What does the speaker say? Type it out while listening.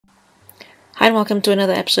Hi and welcome to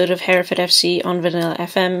another episode of Hereford FC on Vanilla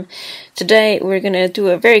FM. Today we're going to do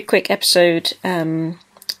a very quick episode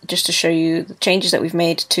just to show you the changes that we've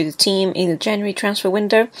made to the team in the January transfer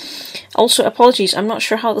window. Also, apologies, I'm not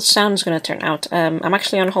sure how the sound is going to turn out. I'm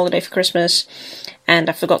actually on holiday for Christmas and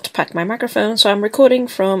I forgot to pack my microphone, so I'm recording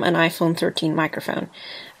from an iPhone 13 microphone.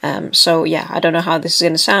 So yeah, I don't know how this is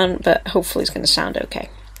going to sound, but hopefully it's going to sound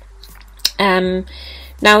okay.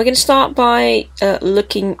 Now we're going to start by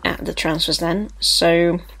looking at the transfers then.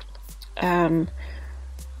 So, so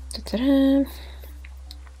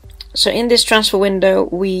in this transfer window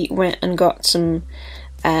we went and got some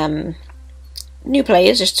new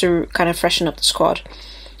players just to kind of freshen up the squad.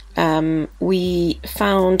 We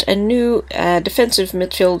found a new defensive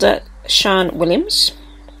midfielder, Sean Williams.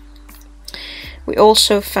 We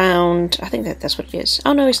also found, I think that's what it is.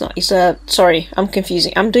 Oh no, he's not. He's sorry, I'm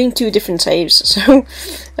confusing. I'm doing two different saves. So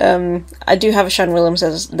I do have a Sean Williams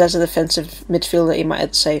as a defensive midfielder in my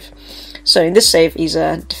other save. So in this save, he's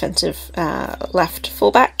a defensive left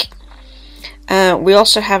fullback. We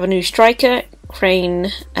also have a new striker,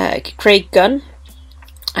 Craig Gunn,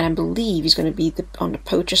 and I believe he's going to be on the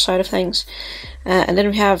poacher side of things. And then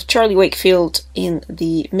we have Charlie Wakefield in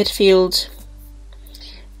the midfield.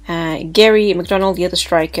 Gary McDonald, the other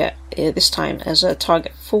striker, this time as a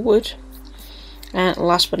target forward. And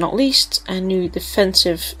last but not least, a new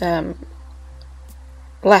defensive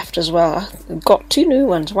left as well. I've got two new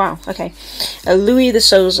ones, wow, okay. Louis de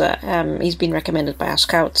Souza, he's been recommended by our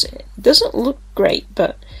scouts. It doesn't look great,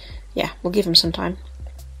 but yeah, we'll give him some time.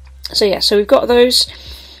 So yeah, so we've got those.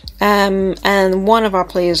 And one of our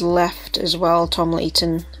players left as well, Tom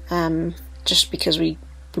Layton, just because we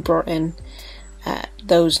brought in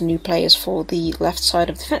those new players for the left side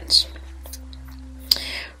of the fence.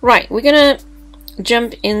 Right, we're gonna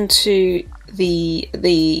jump into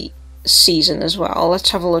the season as well. Let's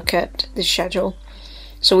have a look at the schedule.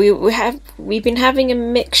 So we've been having a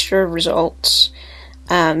mixture of results,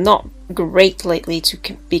 not great lately,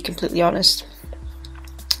 to be completely honest.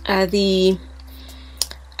 The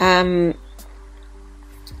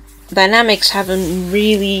dynamics haven't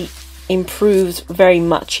really improved very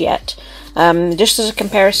much yet. Just as a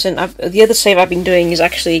comparison, the other save I've been doing is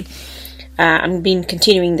actually I've been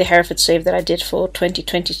continuing the Hereford save that I did for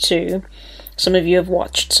 2022. Some of you have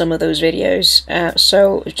watched some of those videos,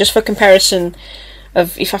 so just for comparison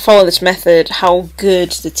of if I follow this method, how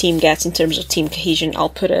good the team gets in terms of team cohesion, I'll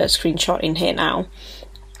put a screenshot in here now.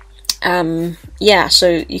 Yeah,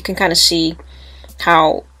 so you can kind of see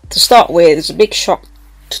how, to start with, it's a big shock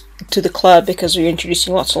to the club because we're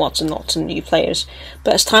introducing lots and lots and lots of new players,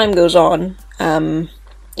 but as time goes on,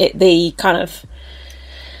 they kind of,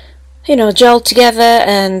 you know, gel together,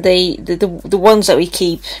 and the ones that we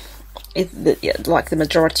keep, like the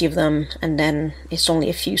majority of them, and then it's only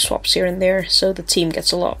a few swaps here and there, so the team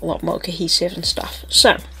gets a lot more cohesive and stuff.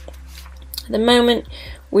 So at the moment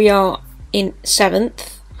we are in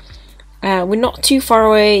 7th. We're not too far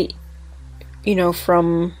away, you know,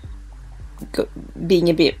 from being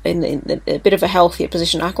a bit in a bit of a healthier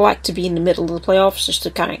position. I'd like to be in the middle of the playoffs just to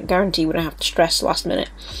kind of guarantee we don't have to stress last minute.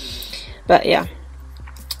 But yeah,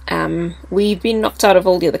 we've been knocked out of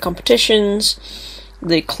all the other competitions.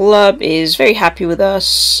 The club is very happy with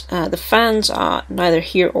us. The fans are neither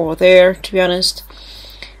here or there, to be honest.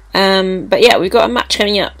 But yeah, we've got a match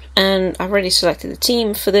coming up, and I've already selected the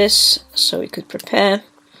team for this, so we could prepare.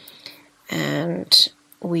 And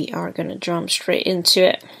we are going to jump straight into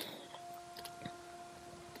it.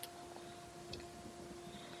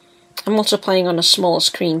 I'm also playing on a smaller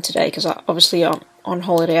screen today because obviously on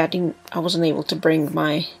holiday I wasn't able to bring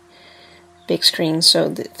my big screen,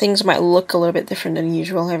 so things might look a little bit different than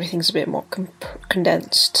usual. Everything's a bit more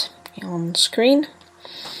condensed on screen.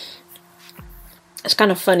 It's kind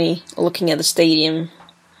of funny looking at the stadium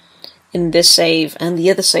in this save and the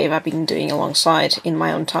other save I've been doing alongside in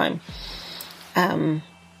my own time. You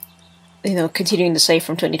know, continuing the save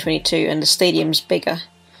from 2022, and the stadium's bigger.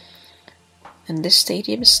 And this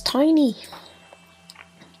stadium is tiny.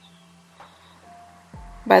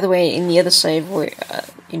 By the way, in the other save, we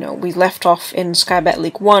left off in Sky Bet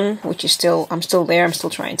League 1, which is I'm still there. I'm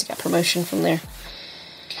still trying to get promotion from there.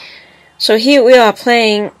 So here we are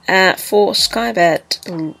playing for Sky Bet.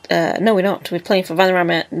 No, we're not. We're playing for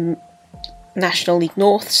Vanarama National League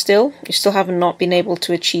North still. We still have not been able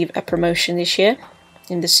to achieve a promotion this year,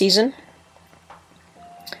 in the season.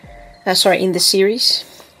 In the series.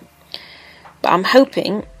 But I'm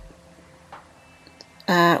hoping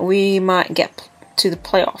we might get to the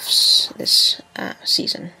playoffs this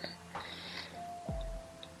season.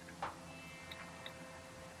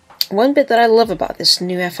 One bit that I love about this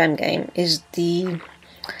new FM game is the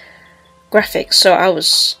graphics, so I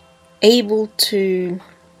was able to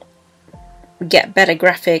get better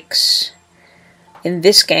graphics in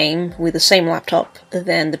this game with the same laptop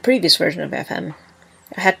than the previous version of FM.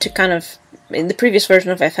 I had to kind of, in the previous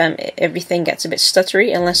version of FM, everything gets a bit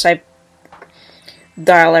stuttery unless I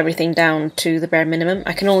dial everything down to the bare minimum.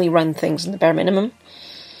 I can only run things in the bare minimum.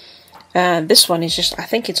 This one is just, I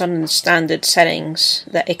think it's on the standard settings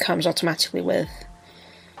that it comes automatically with.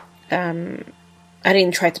 I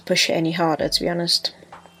didn't try to push it any harder, to be honest.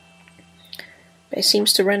 But it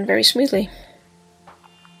seems to run very smoothly.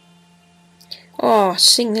 Oh,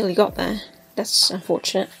 Sing nearly got there. That's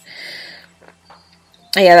unfortunate.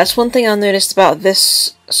 Yeah, that's one thing I noticed about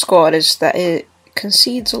this squad, is that it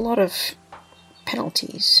concedes a lot of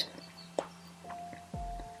penalties.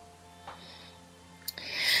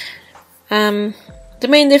 The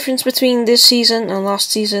main difference between this season and last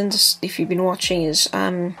season, if you've been watching, is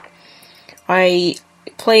I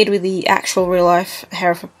played with the actual real-life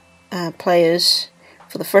Hereford players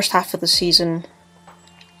for the first half of the season,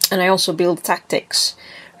 and I also build tactics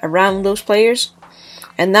around those players.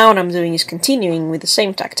 And now what I'm doing is continuing with the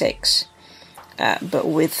same tactics, but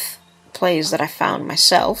with players that I found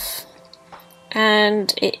myself.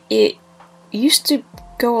 And it used to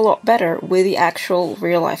go a lot better with the actual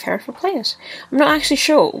real-life Hereford players. I'm not actually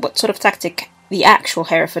sure what sort of tactic the actual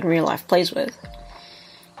Hereford real-life plays with,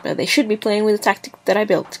 but they should be playing with the tactic that I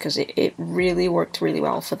built, because it really worked really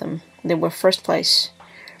well for them. They were first place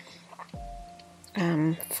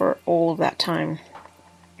for all of that time.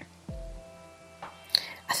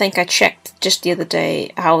 I think I checked just the other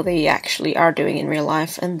day how they actually are doing in real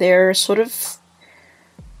life, and they're sort of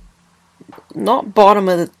not bottom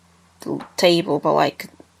of the table, but like,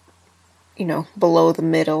 you know, below the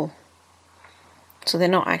middle. So they're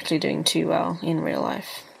not actually doing too well in real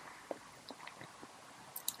life.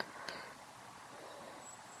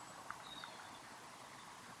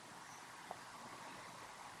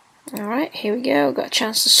 Alright, here we go. Got a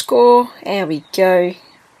chance to score. There we go.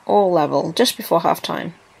 All level, just before half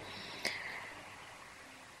time.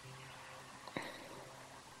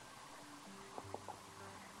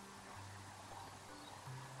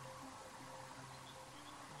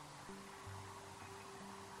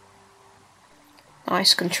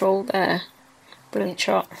 Nice control there. Brilliant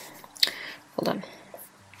shot. Well done.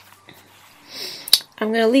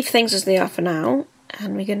 I'm going to leave things as they are for now,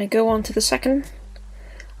 and we're going to go on to the second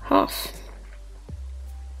half.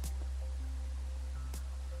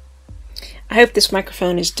 I hope this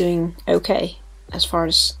microphone is doing okay as far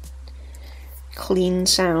as clean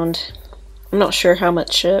sound. I'm not sure how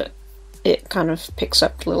much it kind of picks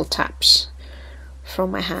up little taps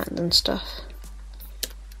from my hand and stuff.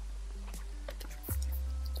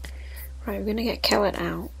 Right, we're gonna get Kellett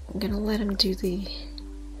out. I'm gonna let him do the...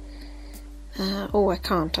 oh, I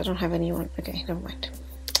can't. I don't have anyone. Okay, never mind.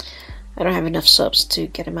 I don't have enough subs to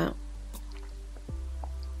get him out.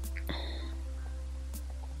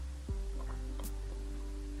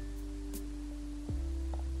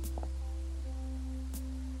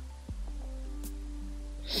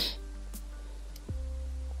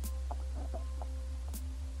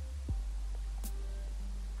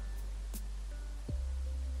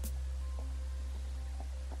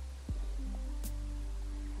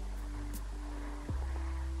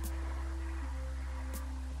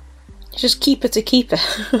 Just keeper to keeper.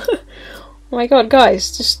 Oh my god,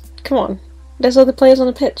 guys, just come on. There's other players on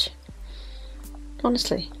the pitch.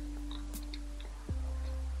 Honestly.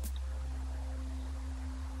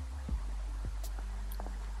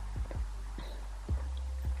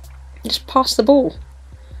 Just pass the ball.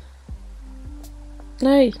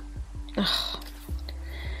 No. Ugh.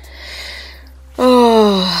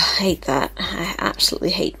 Oh, I hate that. I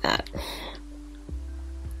absolutely hate that.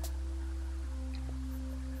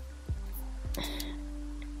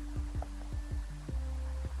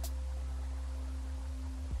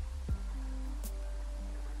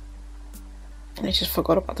 He just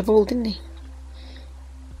forgot about the ball, didn't he?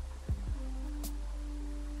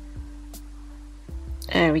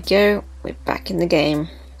 There we go. We're back in the game.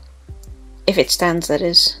 If it stands, that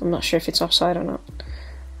is. I'm not sure if it's offside or not.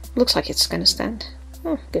 Looks like it's going to stand.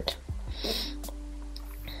 Oh, good.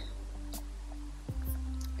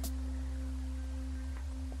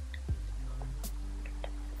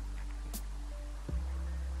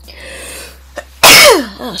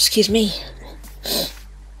 Oh, excuse me.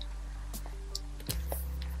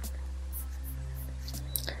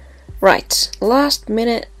 Right, last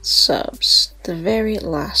minute subs, the very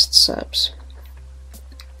last subs.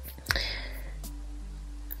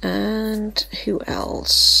 And who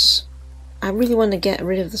else? I really want to get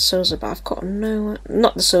rid of the Souza, but I've got no...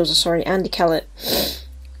 Not the Souza, sorry, Andy Kellett.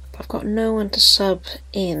 But I've got no one to sub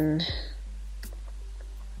in,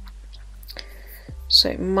 so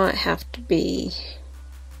it might have to be.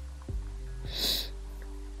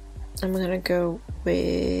 I'm gonna go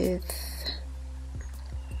with.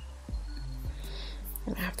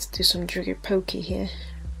 I have to do some trigger pokey here.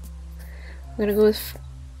 I'm gonna go with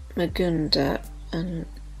Magunda and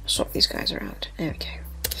swap these guys around. There we go.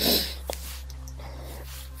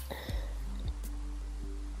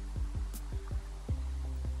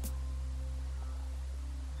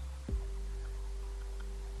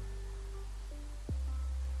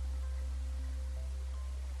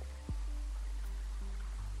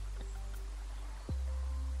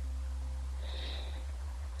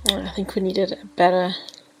 I think we needed a better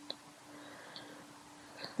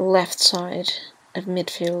left side of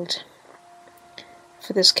midfield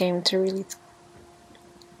for this game to really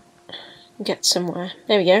get somewhere.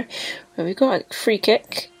 There we go. Well, we've got a free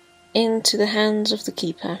kick into the hands of the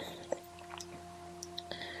keeper.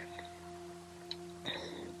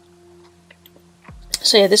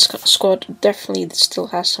 So yeah, this squad definitely still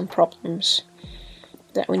has some problems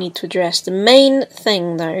that we need to address. The main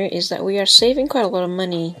thing though is that we are saving quite a lot of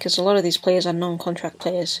money because a lot of these players are non-contract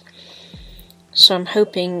players. So I'm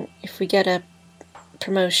hoping if we get a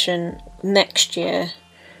promotion next year,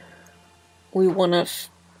 we won't have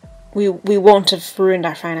ruined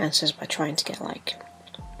our finances by trying to get like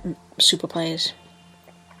super players.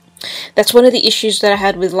 That's one of the issues that I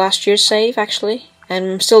had with last year's save actually,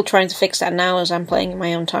 and I'm still trying to fix that now as I'm playing in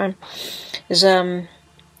my own time. Is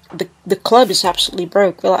the club is absolutely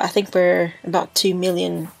broke. Well, I think we're about 2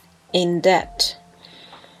 million in debt,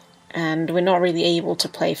 and we're not really able to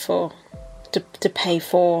pay for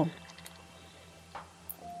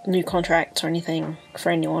new contracts or anything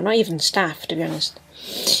for anyone, not even staff, to be honest.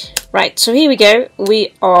 Right, so here we go.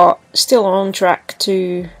 We are still on track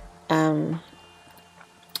to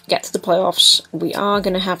get to the playoffs. We are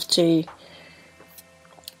going to have to,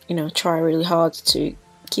 try really hard to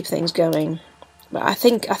keep things going. But I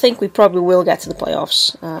think we probably will get to the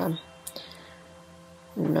playoffs.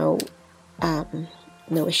 No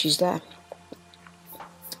issues there.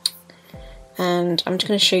 And I'm just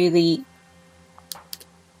going to show you the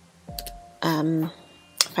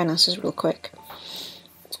finances real quick.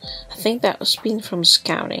 I think that was been from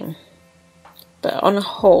scouting, but on a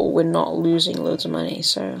whole, we're not losing loads of money.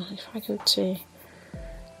 So if I go to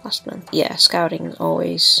last month, yeah, scouting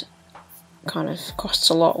always kind of costs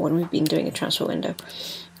a lot when we've been doing a transfer window.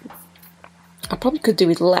 I probably could do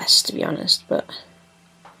with less, to be honest, but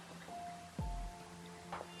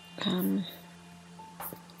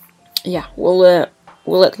yeah,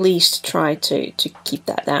 we'll at least try to keep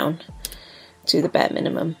that down to the bare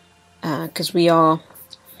minimum, because we are,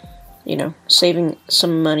 saving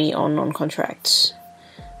some money on non-contracts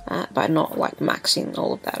by not like maxing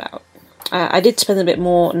all of that out. I did spend a bit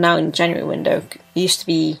more now in the January window. It used to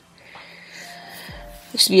be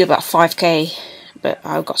about 5k, but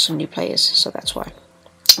I've got some new players, so that's why.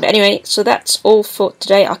 But anyway, so that's all for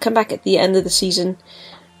today. I'll come back at the end of the season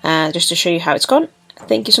just to show you how it's gone.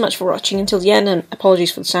 Thank you so much for watching until the end, and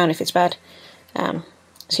apologies for the sound if it's bad.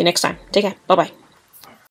 See you next time. Take care. Bye-bye.